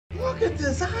at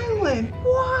this island!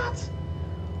 What?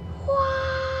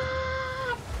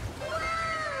 What?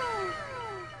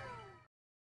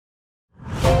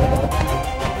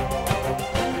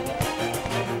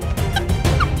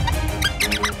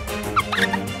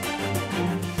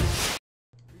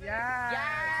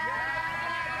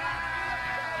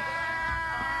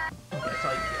 Okay, that's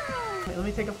all you get. Wait, let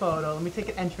me take a photo. Let me take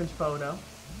an entrance photo.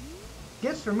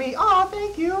 Gifts for me. Oh,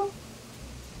 thank you.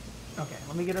 Okay,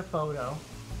 let me get a photo.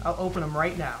 I'll open them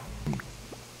right now.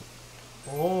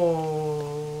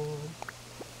 Oh.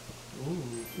 Ooh,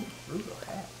 frugal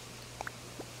hat.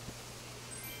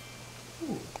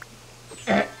 Ooh.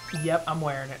 Yep, I'm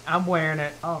wearing it. I'm wearing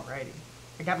it. Alrighty.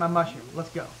 I got my mushroom.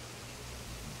 Let's go.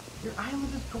 Your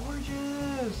island is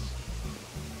gorgeous.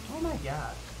 Oh my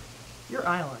god. Your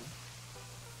island.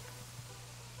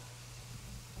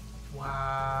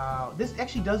 Wow. This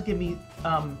actually does give me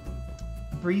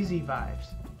breezy vibes.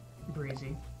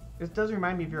 Breezy. This does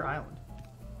remind me of your island.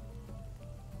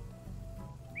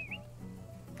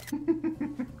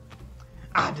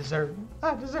 I deserve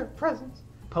presents.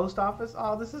 Post office.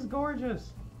 Oh, this is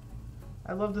gorgeous.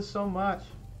 I love this so much.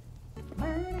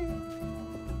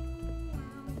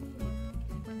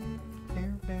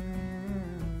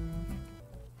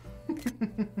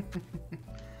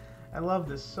 I love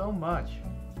this so much.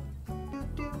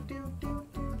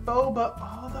 Boba.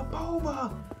 Oh, the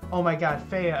boba. Oh my god,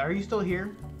 Faya, are you still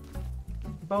here?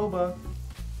 Boba.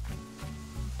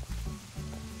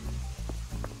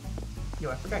 Yo,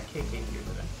 I forgot KK here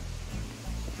today.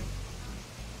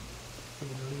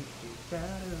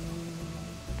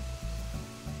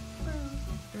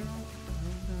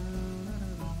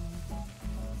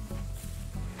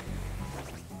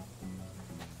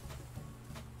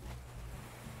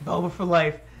 Boba for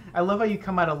life. I love how you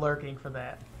come out of lurking for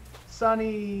that.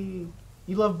 Sunny.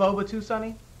 You love boba too,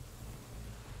 Sunny?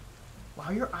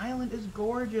 Wow, your island is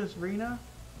gorgeous, Rena.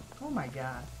 Oh my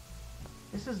god.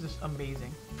 This is just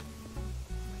amazing.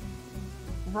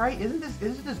 Right? Isn't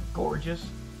this gorgeous?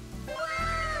 Wow!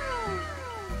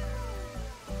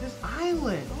 This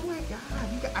island. Oh my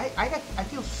god. I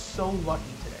feel so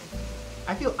lucky today.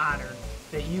 I feel honored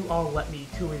that you all let me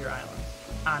tour your islands.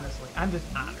 Honestly, I'm just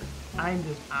honored. I'm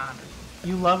just honored.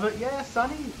 You love it? Yeah,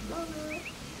 Sunny. Love it.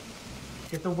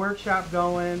 Get the workshop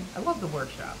going. I love the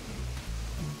workshop.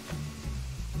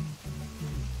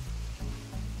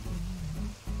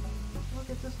 Look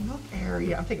at this nook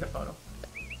area. I'm taking a photo.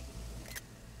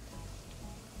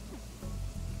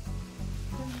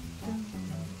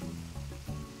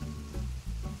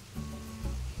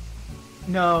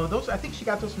 No, those. I think she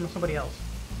got those from somebody else.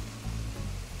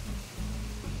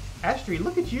 Astrid,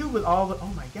 look at you with all the.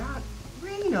 Oh my god,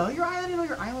 Rena, your island. You know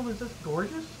your island was this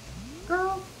gorgeous,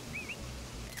 girl.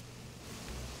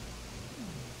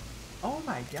 Oh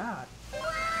my god.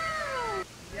 Wow.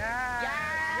 Yeah.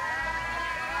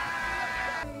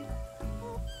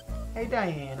 Hey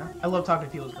Diana, I love talking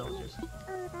to people's villagers.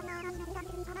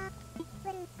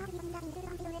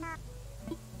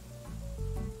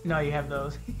 No, you have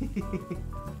those.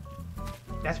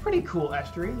 That's pretty cool,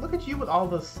 Astrid. Look at you with all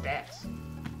those stats.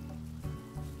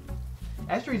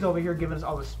 Astrid's over here giving us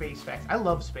all the space facts. I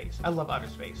love space. I love outer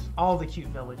space. All the cute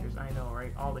villagers. I know,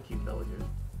 right? All the cute villagers.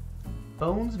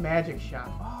 Bones Magic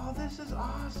Shop. Oh, this is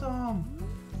awesome.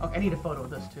 Okay, I need a photo of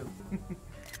this too.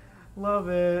 Love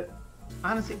it.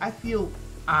 Honestly, I feel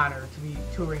honored to be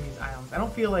touring these islands. I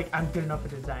don't feel like I'm good enough a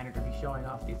designer to be showing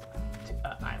off these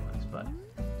islands, but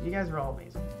you guys are all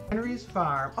amazing. Henry's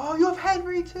Farm. Oh, you have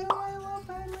Henry too. I love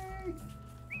Henry.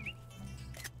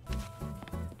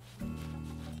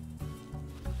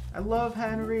 I love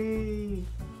Henry.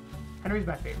 Henry's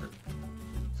my favorite.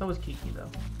 So is Kiki though.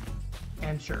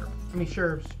 And Sherb. I mean,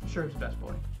 Sherb's best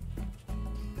boy.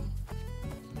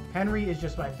 Henry is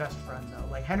just my best friend though.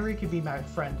 Like Henry could be my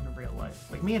friend in real life.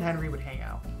 Like me and Henry would hang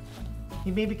out.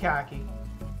 He may be cocky,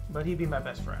 but he'd be my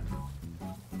best friend.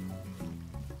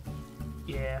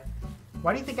 Yeah.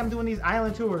 Why do you think I'm doing these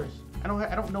island tours? I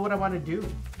don't know what I want to do.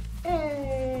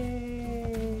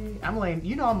 Hey, I'm laying.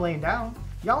 You know I'm laying down.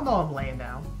 Y'all know I'm laying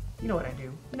down. You know what I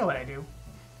do. You know what I do.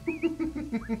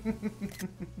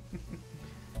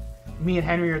 Me and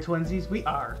Henry are twinsies. We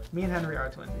are. Me and Henry are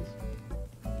twinsies.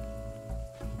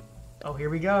 Oh, here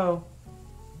we go.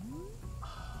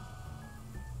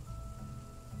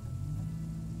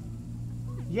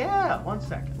 Yeah, 1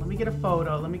 second. Let me get a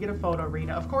photo. Let me get a photo,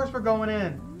 Rena. Of course we're going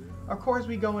in. Of course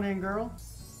we going in, girl.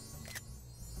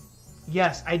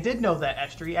 Yes, I did know that,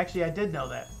 Estrie. Actually, I did know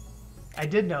that. I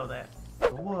did know that.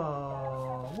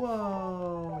 Whoa,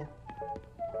 whoa.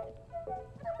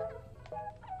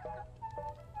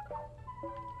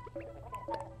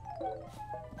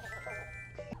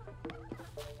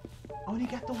 Oh, and you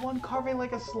got the one carving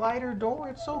like a slider door.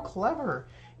 It's so clever.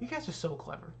 You guys are so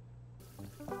clever.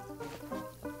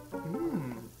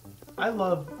 I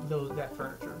love that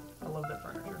furniture. I love that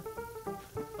furniture.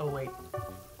 Oh wait,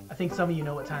 I think some of you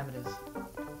know what time it is.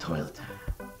 Toilet time.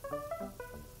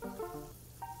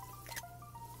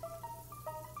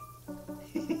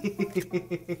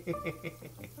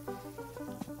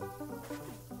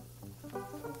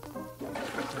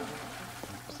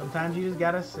 Sometimes you just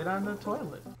gotta sit on the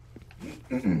toilet.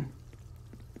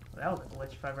 That was a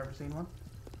glitch if I've ever seen one.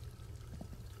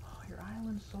 Oh, your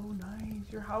island's so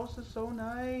nice. Your house is so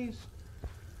nice.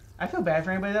 I feel bad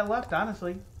for anybody that left,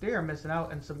 honestly. They are missing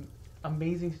out on some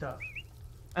amazing stuff.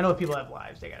 I know people have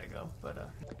lives, they gotta go. But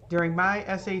during my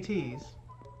SATs,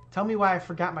 tell me why I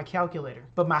forgot my calculator.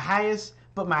 But my highest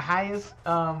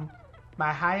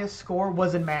score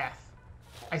was in math.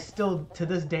 I still, to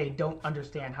this day, don't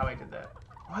understand how I did that.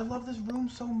 Oh, I love this room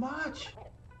so much.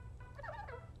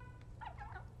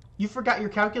 You forgot your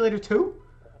calculator too?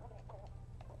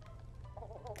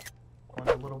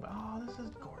 A little bit. Oh, this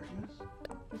is gorgeous.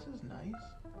 This is nice.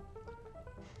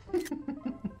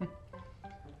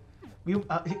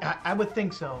 I would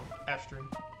think so, Estrid.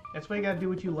 That's why you gotta do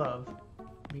what you love,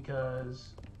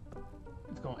 because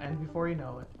it's gonna end before you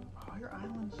know it. Oh, your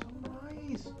island's so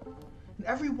nice. And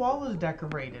every wall is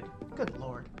decorated. Good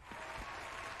lord.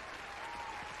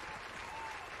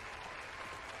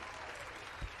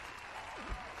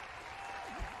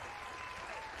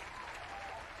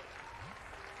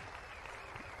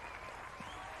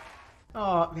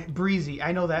 Oh, breezy.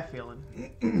 I know that feeling.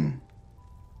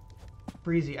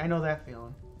 Breezy. I know that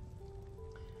feeling.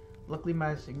 Luckily,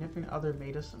 my significant other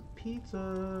made us some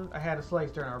pizza. I had a slice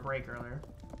during our break earlier.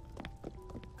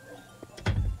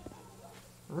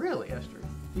 Really, Estrid?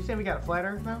 You saying we got a flat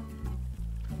earth now?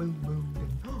 Boom, boom, boom.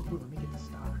 Ooh, let me get the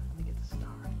star. Let me get the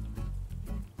star.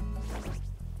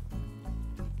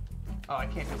 Oh, I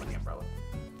can't do it with the umbrella.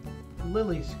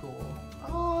 Lily School.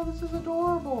 Oh, this is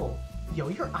adorable. Yo,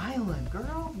 your island,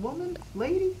 girl, woman,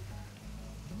 lady,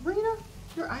 Rena,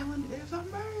 your island is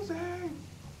amazing.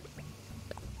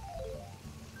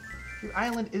 Your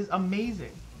island is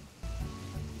amazing.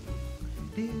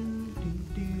 Do, do,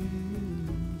 do.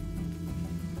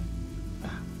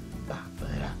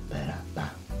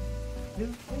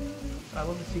 I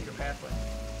love the secret pathway.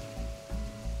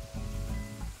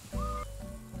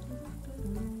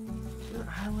 Your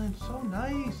island's so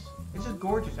nice. It's just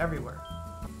gorgeous everywhere.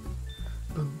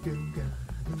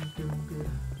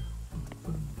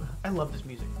 I love this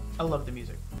music. I love the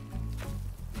music.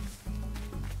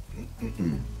 Oh,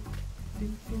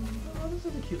 this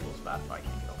is a cute little spot if I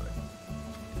can't get over there.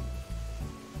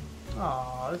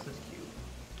 Oh, this is cute.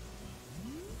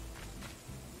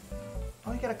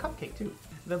 Oh, you got a cupcake too.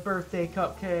 The birthday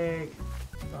cupcake.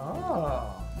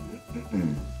 Oh.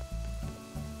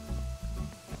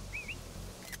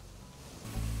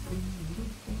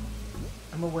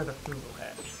 I'm gonna wear the frugal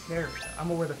hat. There we go. I'm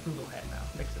gonna wear the frugal hat now.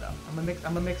 Mix it up. I'm gonna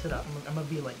mix it up. I'm gonna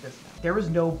be like this now. There was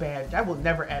no bad. I will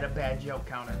never add a bad joke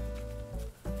counter.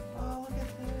 Oh, look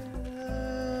at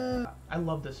this. I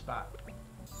love this spot.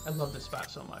 I love this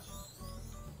spot so much.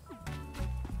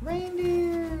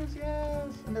 Reindeers,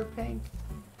 yes, and they're pink.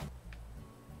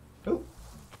 Oh.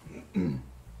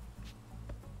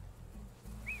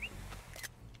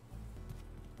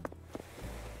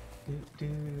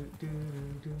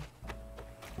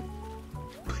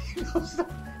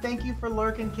 Thank you for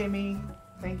lurking, Kimmy.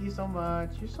 Thank you so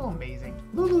much. You're so amazing.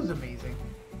 Lulu's amazing.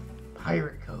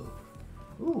 Pirate Cove.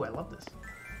 Ooh, I love this.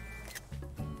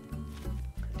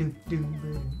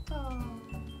 Oh.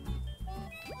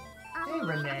 Hey,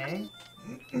 Renee.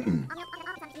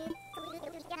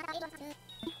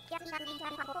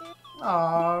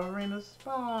 Aw, Rena's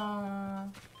spa.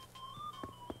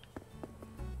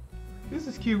 This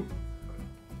is cute.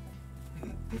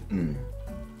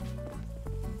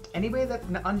 Anybody that's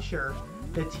unsure,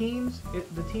 the teams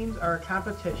are a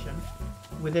competition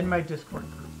within my Discord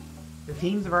group. The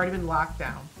teams have already been locked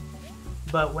down.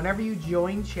 But whenever you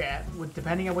join chat,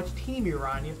 depending on which team you're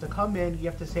on, you have to come in, you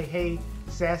have to say, hey,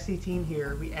 sassy team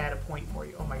here, we add a point for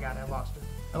you. Oh my god, I lost her.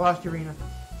 I lost you, Rena.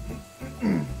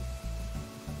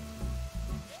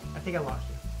 I think I lost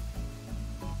you.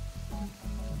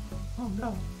 Oh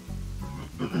no.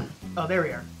 Oh, there we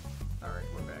are. Alright,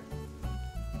 we're back.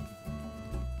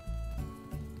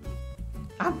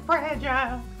 I'm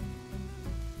fragile.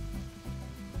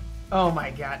 Oh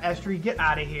my god, Estrid, get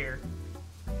out of here.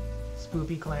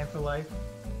 Spoopy clan for life.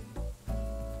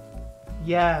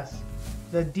 Yes.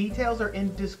 The details are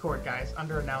in Discord, guys,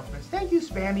 under announcements. Thank you,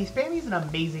 Spammy. Spammy's an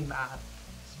amazing mod.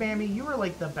 Spammy, you are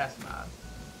like the best mod.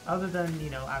 Other than, you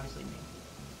know, obviously me.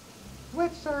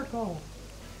 Witch circle.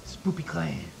 Spoopy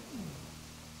clan.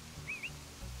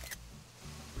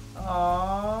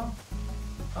 Aww.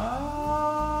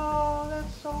 Oh,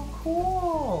 that's so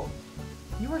cool.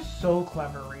 You are so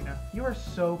clever, Rena. You are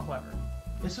so clever.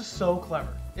 This is so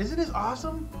clever. Isn't this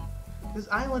awesome? This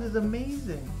island is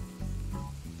amazing.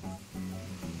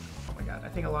 Oh my god, I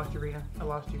think I lost you, Rena. I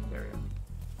lost you. There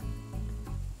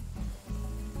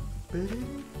we go.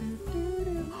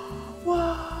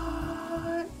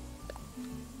 What?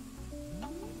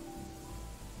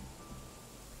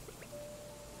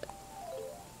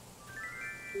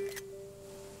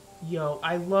 Yo,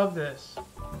 I love this.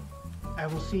 I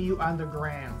will see you on the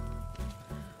gram.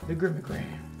 The Grimagram.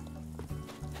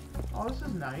 Oh, this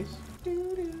is nice.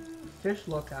 Fish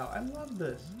lookout. I love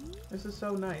this. This is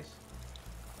so nice.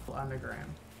 On the gram.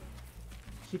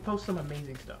 She posts some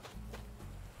amazing stuff.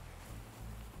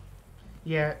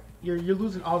 Yeah, you're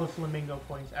losing all the flamingo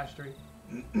points, Astrid.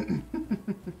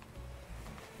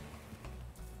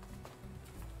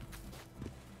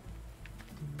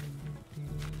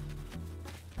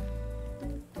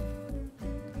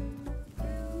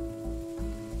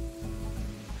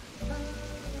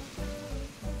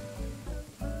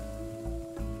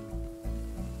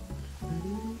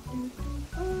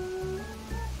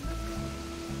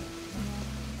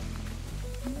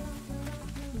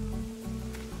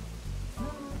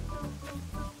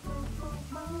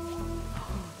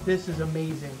 This is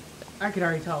amazing. I can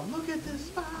already tell. Look at this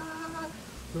spot.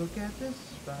 Look at this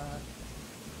spot.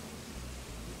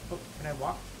 Oh, can I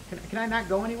walk? Can I not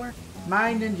go anywhere?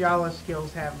 My Ninjala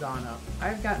skills have gone up.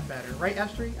 I've gotten better. Right,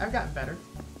 Estrie? I've gotten better.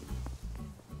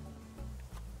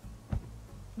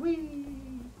 Whee!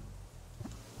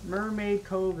 Mermaid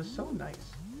Cove is so nice.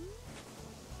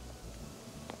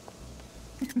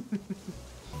 I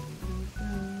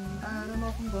don't know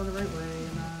if I'm going the right way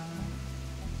or not.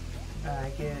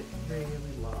 I get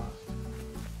really lost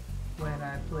when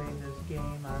I play this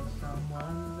game on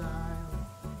someone's island.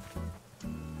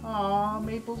 Aw,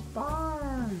 Maple's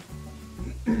Barn!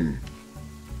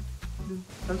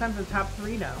 Sometimes I'm top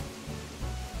 3 now.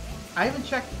 I haven't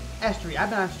checked Estrie.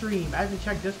 I've been on stream. I haven't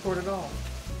checked Discord at all.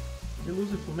 You're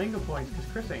losing flamingo points because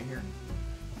Chris ain't here.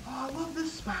 Oh, I love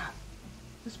this spot.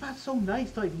 This spot's so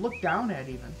nice to like look down at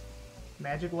even.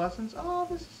 Magic lessons. Oh,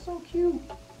 this is so cute.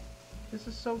 This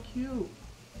is so cute.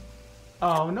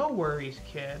 Oh, no worries,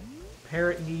 kid.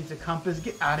 Parrot needs a compass.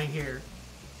 Get out of here.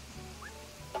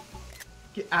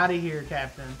 Get out of here,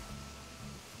 Captain.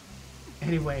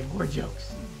 Anyway, more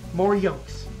jokes. More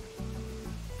yokes.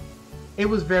 It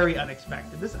was very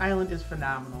unexpected. This island is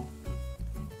phenomenal.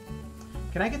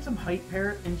 Can I get some hype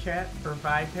parrot in chat? Or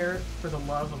vibe parrot for the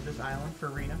love of this island for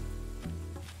Rena?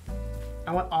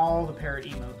 I want all the parrot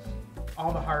emotes.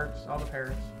 All the hearts, all the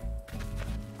parrots.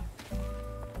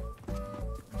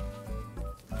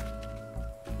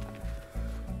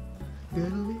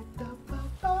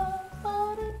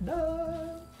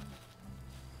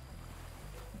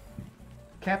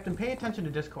 Captain, pay attention to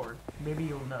Discord. Maybe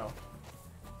you'll know.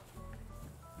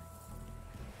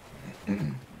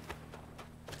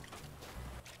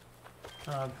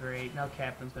 Oh, great. Now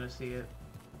Captain's gonna see it.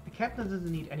 The Captain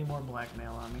doesn't need any more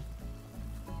blackmail on me.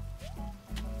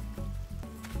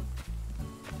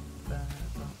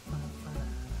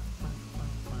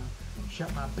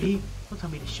 Shut my beak. Don't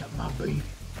tell me to shut my beak.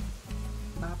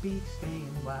 My beak's staying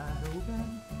wide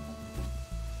open.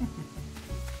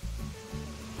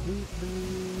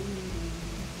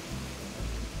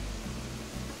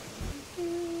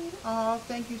 Oh,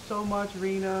 thank you so much,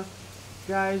 Rena.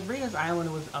 Guys, Rena's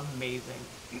Island was amazing.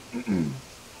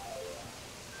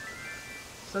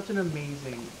 Such an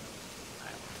amazing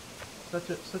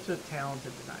island. Such a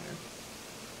talented designer.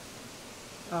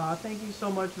 Thank you so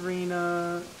much,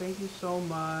 Rena. Thank you so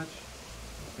much.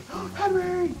 Oh,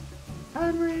 Henry!